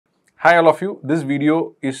Hi all of you, this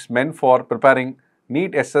video is meant for preparing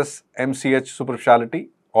NEET SS MCH Super Speciality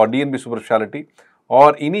or DNB Super Speciality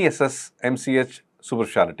or iniss MCH Super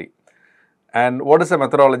Speciality. And what is the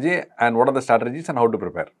methodology and what are the strategies and how to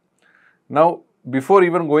prepare. Now, before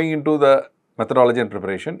even going into the methodology and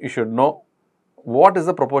preparation, you should know what is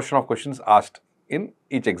the proportion of questions asked in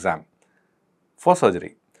each exam for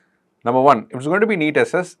surgery. Number one, if it's going to be NEET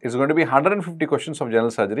SS, it's going to be 150 questions of general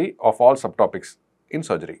surgery of all subtopics in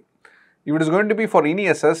surgery. If it is going to be for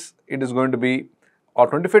iniss, it is going to be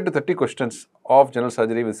 25 to 30 questions of general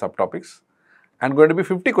surgery with subtopics and going to be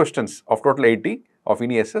 50 questions of total 80 of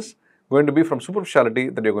iniss going to be from super speciality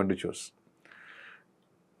that you are going to choose.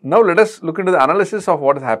 Now, let us look into the analysis of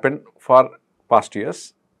what has happened for past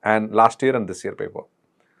years and last year and this year paper.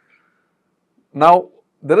 Now,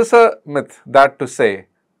 there is a myth that to say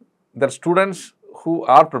that students who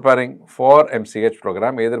are preparing for MCH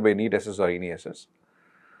program either by NEET SS or iniss,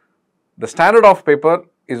 the standard of paper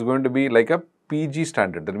is going to be like a PG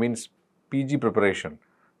standard. That means PG preparation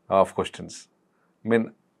of questions.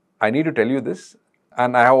 I need to tell you this,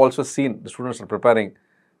 and I have also seen the students are preparing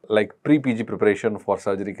like pre-PG preparation for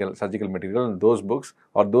surgical material in those books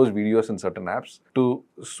or those videos in certain apps to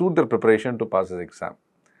suit their preparation to pass this exam.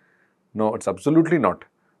 No, it's absolutely not.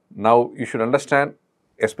 Now, you should understand,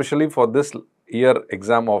 especially for this year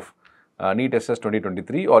exam of NEET SS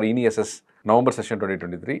 2023 or iniss November session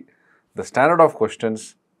 2023, the standard of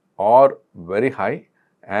questions are very high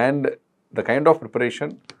and the kind of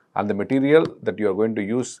preparation and the material that you are going to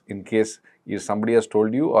use in case if somebody has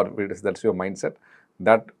told you or that's your mindset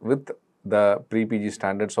that with the pre-PG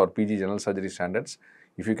standards or PG general surgery standards,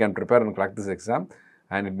 if you can prepare and crack this exam,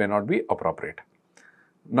 and it may not be appropriate.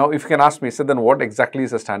 Now, if you can ask me, so then what exactly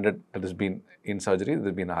is the standard that has been in surgery that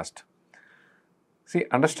has been asked? See,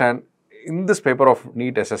 understand, in this paper of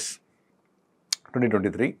NEET SS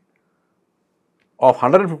 2023, of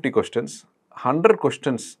 150 questions, 100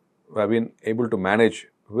 questions have been able to manage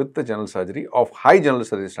with the general surgery of high general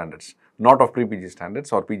surgery standards, not of pre-PG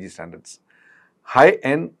standards or PG standards.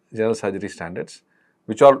 High-end general surgery standards,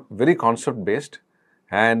 which are very concept-based,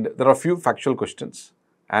 and there are few factual questions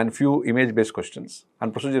and few image-based questions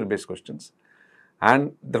and procedure-based questions,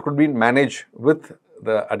 and that could be managed with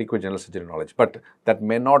the adequate general surgery knowledge, but that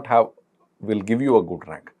may not have, will give you a good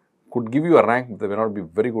rank. Could give you a rank, but there may not be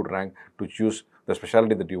very good rank to choose the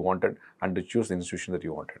specialty that you wanted and to choose the institution that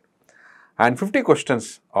you wanted. And 50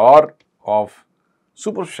 questions are of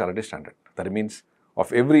super specialty standard. That means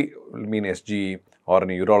of every, SGE or a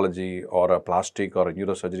urology or a plastic or a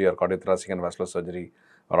neurosurgery or cardiothoracic and vascular surgery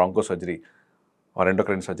or oncosurgery or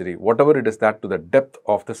endocrine surgery, whatever it is, that to the depth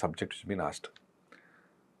of the subject which has been asked.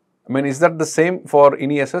 Is that the same for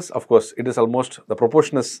iniss? Of course, it is almost, the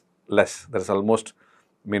proportion is less. There is almost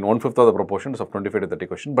 1/5 of the proportions of 25 to 30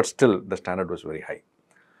 questions, but still the standard was very high.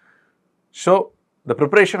 So, the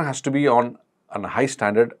preparation has to be on a high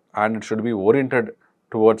standard and it should be oriented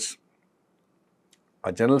towards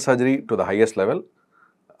a general surgery to the highest level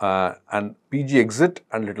and PG exit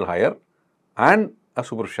and little higher and a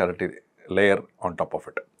super specialty layer on top of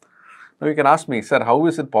it. Now, you can ask me, sir, how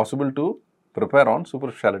is it possible to prepare on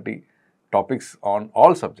super specialty topics on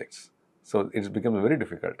all subjects? So, it becomes very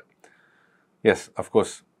difficult. Yes, of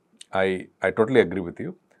course, I totally agree with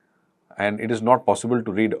you, and it is not possible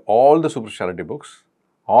to read all the super specialty books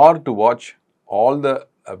or to watch all the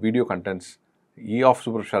video contents of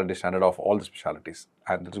super specialty standard of all the specialties,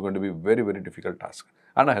 and it is going to be a very, very difficult task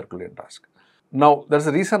and a Herculean task. Now, there is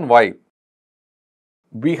a reason why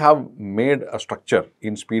we have made a structure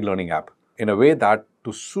in speed learning app in a way that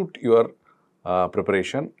to suit your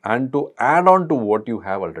preparation and to add on to what you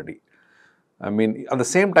have already. At the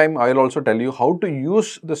same time, I will also tell you how to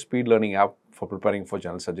use the speed learning app for preparing for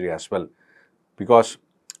general surgery as well. Because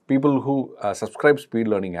people who subscribe speed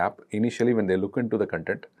learning app, initially when they look into the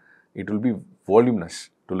content, it will be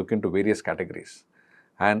voluminous to look into various categories.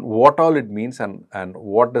 And what all it means and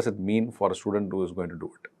what does it mean for a student who is going to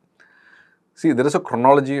do it. See, there is a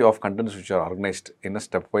chronology of contents which are organized in a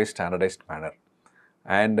stepwise standardized manner.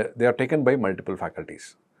 And they are taken by multiple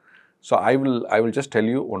faculties. So, I will just tell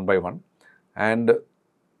you one by one. And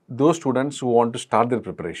those students who want to start their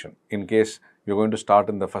preparation, in case you are going to start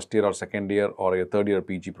in the first year or second year or a third year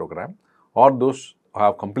PG program, or those who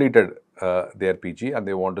have completed their PG and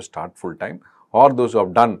they want to start full time, or those who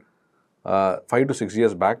have done 5 to 6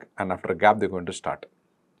 years back and after a gap they are going to start.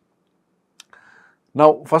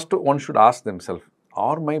 Now, first one should ask themselves,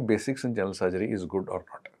 are my basics in general surgery is good or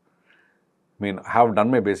not? I have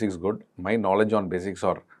done my basics good, my knowledge on basics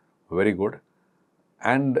are very good,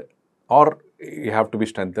 and or you have to be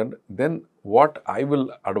strengthened. Then what I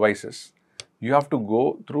will advise is you have to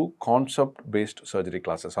go through concept-based surgery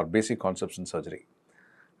classes or basic concepts in surgery.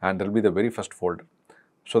 And that will be the very first folder,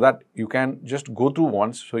 so that you can just go through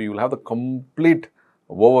once, so you will have the complete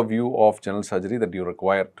overview of general surgery that you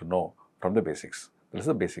require to know from the basics. That is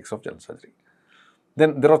the basics of general surgery.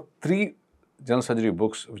 Then there are 3 general surgery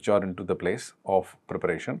books which are into the place of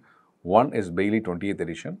preparation. One is Bailey 28th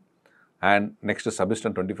edition, and next is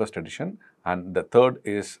Subiston 21st edition, and the third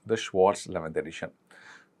is the Schwartz 11th edition.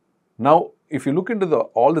 Now, if you look into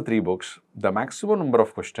all the 3 books, the maximum number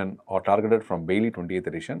of questions are targeted from Bailey 28th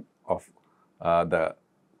edition of the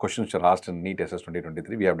questions which are asked in NEET SS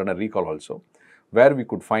 2023. We have done a recall also, where we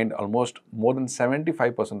could find almost more than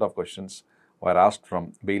 75% of questions were asked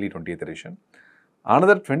from Bailey 20th edition.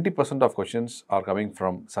 Another 20% of questions are coming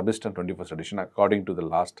from Subiston 21st edition according to the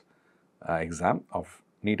last exam of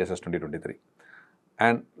NEET SS 2023.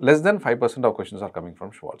 And less than 5% of questions are coming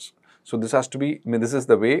from Schwartz. So this has to be, this is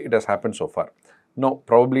the way it has happened so far. No,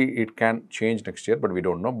 probably it can change next year, but we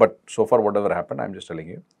don't know. But so far, whatever happened, I'm just telling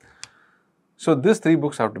you. So these 3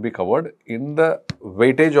 books have to be covered in the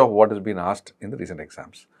weightage of what has been asked in the recent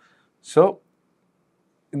exams. So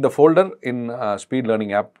in the folder in Speed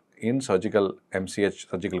Learning app in surgical MCH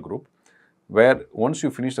surgical group, where once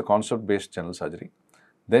you finish the concept-based general surgery,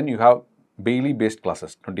 then you have Bailey-based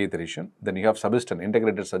classes, 28th edition. Then you have Subiston,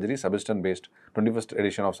 integrated surgery, Subiston-based, 21st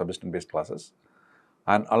edition of Subiston-based classes.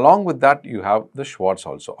 And along with that, you have the Schwartz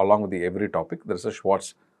also. Along with the every topic, there is a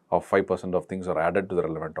Schwartz of 5% of things are added to the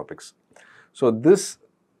relevant topics. So this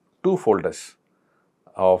 2 folders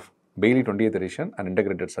of Bailey 28th edition and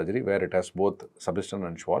integrated surgery, where it has both Subiston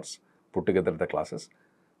and Schwartz put together the classes,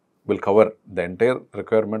 will cover the entire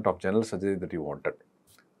requirement of general surgery that you wanted,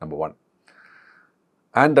 number 1.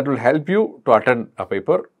 And that will help you to attend a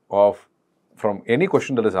paper from any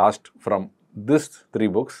question that is asked from these 3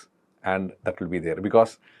 books, and that will be there,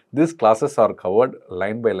 because these classes are covered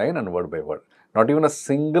line by line and word by word. Not even a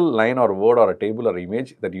single line or word or a table or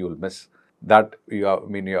image that you will miss. That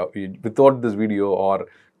without this video, or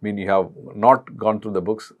you have not gone through the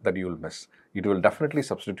books, that you will miss. It will definitely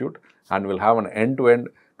substitute and will have an end-to-end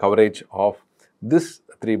coverage of this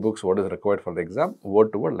 3 books, what is required for the exam,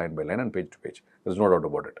 word to word, line by line and page to page. There is no doubt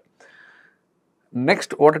about it.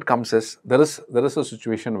 Next, what it comes is, there is a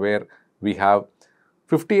situation where we have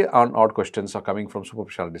 50 odd questions are coming from Super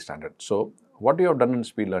Speciality standard. So what we have done in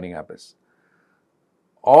Speed Learning app is,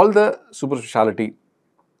 all the Super Speciality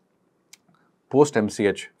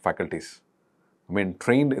post-MCH faculties,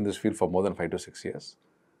 trained in this field for more than 5 to 6 years,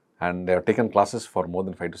 and they have taken classes for more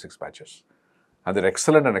than 5 to 6 batches. And they're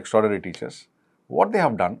excellent and extraordinary teachers. What they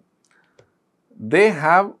have done, they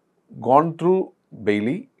have gone through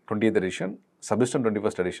Bailey 20th edition, Subiston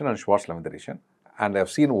 21st edition and Schwartz 11th edition, and they have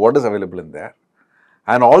seen what is available in there.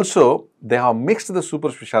 And also, they have mixed the Super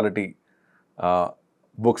Speciality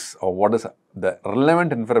books, or what is the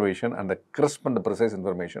relevant information and the crisp and the precise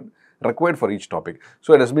information required for each topic.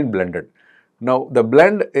 So it has been blended. Now, the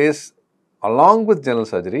blend is along with general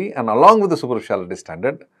surgery and along with the Super Speciality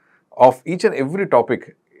standard of each and every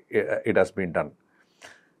topic. It has been done,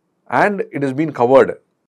 and it has been covered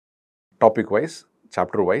topic wise,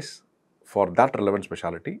 chapter wise, for that relevant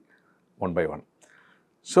specialty, one by one.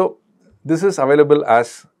 So this is available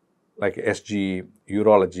as like SG,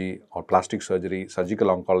 urology or plastic surgery, surgical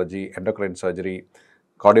oncology, endocrine surgery,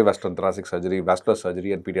 cardiovascular and thoracic surgery, vascular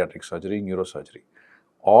surgery and pediatric surgery, neurosurgery.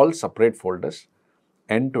 All separate folders,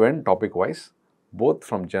 end-to-end topic-wise, both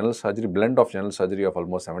from general surgery, blend of general surgery of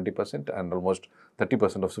almost 70% and almost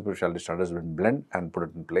 30% of Super Speciality standards will blend and put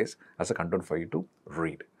it in place as a content for you to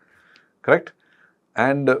read. Correct?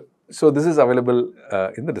 And so this is available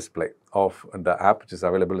in the display of the app, which is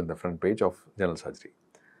available in the front page of general surgery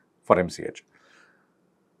for MCH.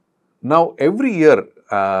 Now, every year,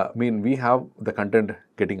 we have the content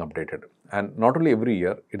getting updated, and not only every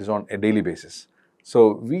year, it is on a daily basis.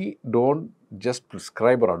 So we don't just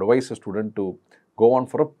prescribe or advise a student to go on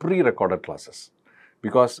for a pre-recorded classes,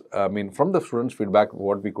 because from the students' feedback,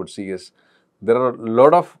 what we could see is there are a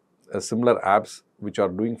lot of similar apps which are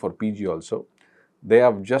doing for PG also. They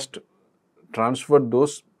have just transferred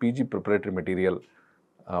those PG preparatory material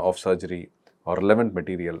of surgery or relevant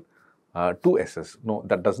material to SS. No,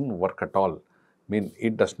 that doesn't work at all.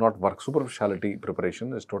 It does not work. Super Speciality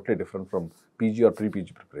preparation is totally different from PG or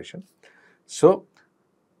pre-PG preparation. So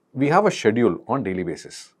we have a schedule on daily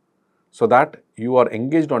basis, so that you are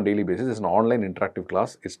engaged on daily basis. It's an online interactive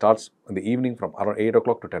class. It starts in the evening from around 8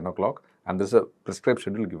 o'clock to 10 o'clock, and there's a prescribed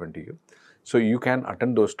schedule given to you. So you can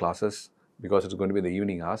attend those classes because it's going to be in the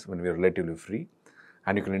evening hours when we are relatively free,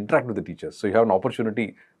 and you can interact with the teachers. So you have an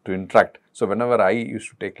opportunity to interact. So whenever I used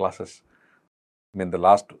to take classes, I mean, the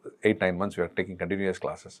last 8-9 months we are taking continuous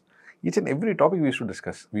classes. Each and every topic we should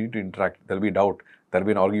discuss. We need to interact. There will be doubt. There will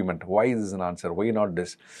be an argument. Why is this an answer? Why not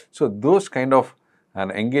this? So those kind of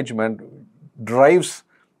an engagement drives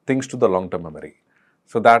things to the long-term memory.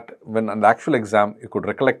 So that when an actual exam, you could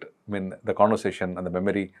recollect, I mean, the conversation and the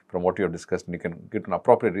memory from what you have discussed, and you can get an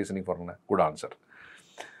appropriate reasoning for a good answer.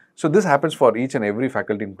 So this happens for each and every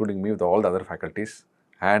faculty, including me with all the other faculties.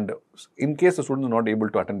 And in case the student is not able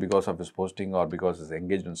to attend because of his posting or because he is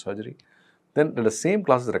engaged in surgery, then the same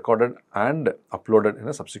class is recorded and uploaded in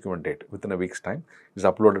a subsequent date. Within a week's time, it is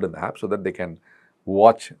uploaded in the app so that they can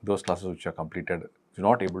watch those classes which are completed, if you're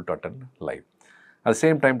not able to attend live. At the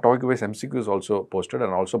same time, topic-wise MCQ is also posted,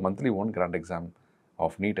 and also monthly one grand exam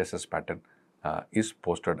of NEET SS pattern is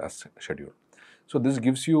posted as scheduled. So this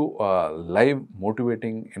gives you a live,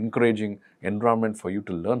 motivating, encouraging environment for you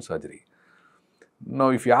to learn surgery. Now,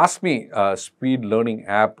 if you ask me, speed learning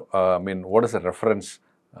app, I mean, what is the reference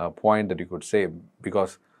point that you could say?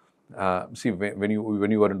 Because see, when you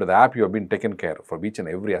were into the app, you have been taken care of for each and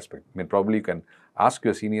every aspect. I mean, probably you can ask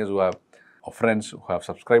your seniors who have, or friends who have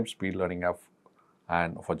subscribed speed learning app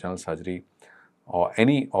and for general surgery or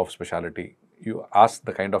any of specialty. You ask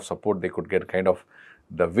the kind of support they could get, kind of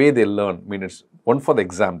the way they learn. I mean, it's one for the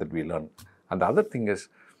exam that we learn, and the other thing is,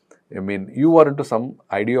 I mean, you are into some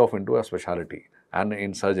idea of into a specialty. And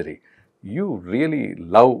in surgery, you really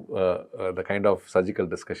love the kind of surgical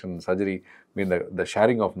discussion, surgery, I mean the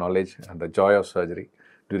sharing of knowledge and the joy of surgery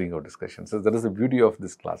during our discussions. So that is the beauty of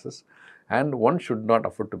these classes, and one should not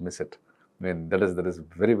afford to miss it. I mean, that is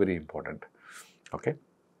very, very important. Okay.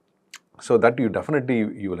 So that you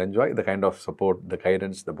will enjoy the kind of support, the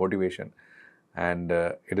guidance, the motivation. And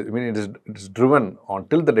it is driven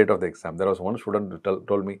until the date of the exam. There was one student who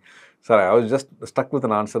told me, "Sir, I was just stuck with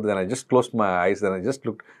an answer, then I just closed my eyes, then I just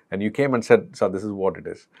looked, and you came and said, sir, this is what it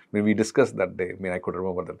is." I mean, we discussed that day. I mean, I could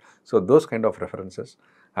remember that. So those kind of references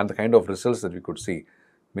and the kind of results that we could see.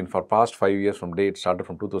 I mean, for past 5 years from date, started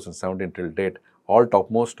from 2017 till date, all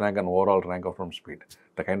topmost rank and overall rank are from speed.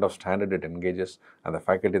 The kind of standard it engages and the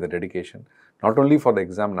faculty, the dedication, not only for the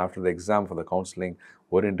exam and after the exam, for the counseling,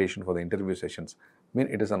 orientation, for the interview sessions. I mean,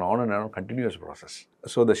 it is an on and on continuous process.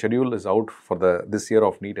 So the schedule is out for this year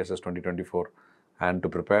of NEET SS 2024 and to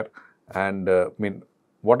prepare. And I mean,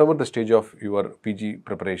 whatever the stage of your PG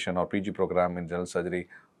preparation or PG program in general surgery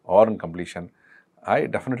or in completion, I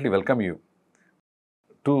definitely welcome you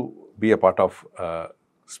to be a part of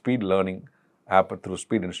speed learning app through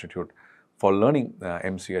Speed Institute for learning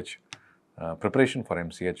MCH, preparation for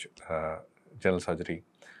MCH, general surgery,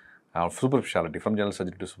 super specialty, from general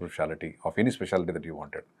surgery to super specialty of any specialty that you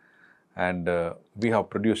wanted. And we have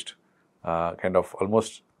produced kind of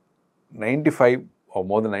almost 95 or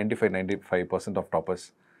more than 95% of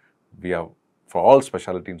toppers. We have for all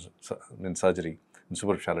specialties in surgery, in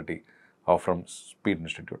super specialty, or from Speed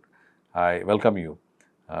Institute. I welcome you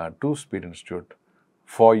to Speed Institute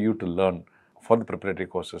for you to learn for the preparatory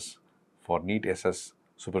courses for NEET SS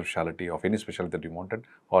super specialty of any specialty that you wanted,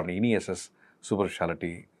 or any SS super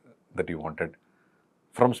specialty that you wanted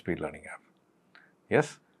from Speed Learning app.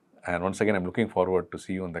 Yes, and once again, I'm looking forward to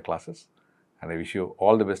see you in the classes, and I wish you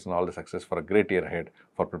all the best and all the success for a great year ahead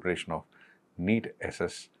for preparation of NEET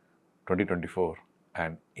SS 2024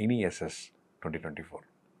 and any SS 2024.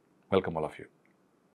 Welcome all of you.